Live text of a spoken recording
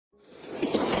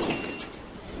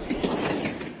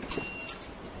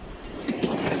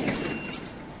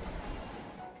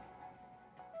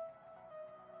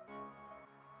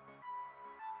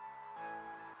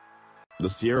The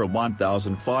Sierra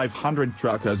 1500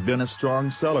 truck has been a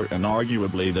strong seller and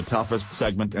arguably the toughest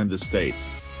segment in the States.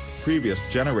 Previous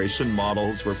generation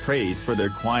models were praised for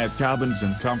their quiet cabins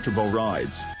and comfortable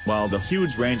rides, while the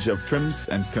huge range of trims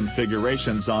and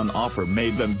configurations on offer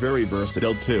made them very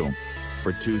versatile too.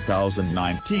 For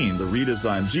 2019, the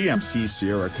redesigned GMC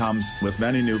Sierra comes with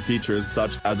many new features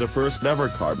such as a first-ever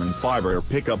carbon fiber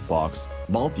pickup box,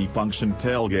 multi-function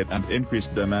tailgate and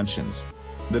increased dimensions.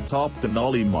 The top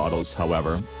Denali models,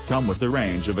 however, come with a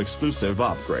range of exclusive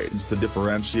upgrades to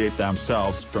differentiate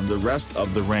themselves from the rest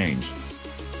of the range.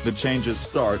 The changes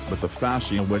start with the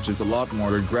fascia, which is a lot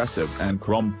more aggressive and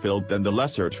chrome-filled than the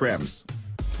lesser trims.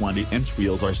 20-inch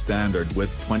wheels are standard, with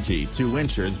 22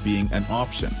 inches being an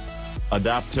option.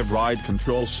 Adaptive ride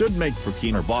control should make for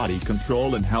keener body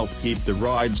control and help keep the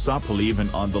ride supple even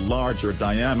on the larger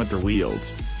diameter wheels.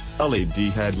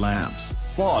 LED headlamps,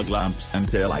 fog lamps and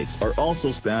taillights are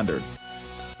also standard.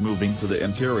 Moving to the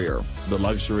interior, the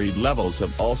luxury levels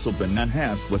have also been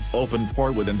enhanced with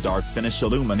open-pore wood and dark finish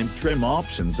aluminum trim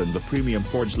options, and the premium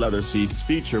forged leather seats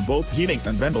feature both heating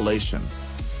and ventilation.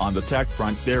 On the tech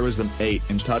front, there is an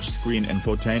 8-inch touchscreen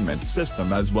infotainment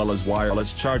system as well as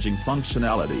wireless charging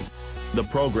functionality. The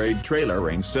pro-grade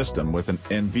trailering system with an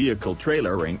in-vehicle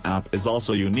trailering app is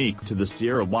also unique to the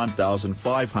Sierra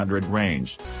 1500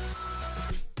 range.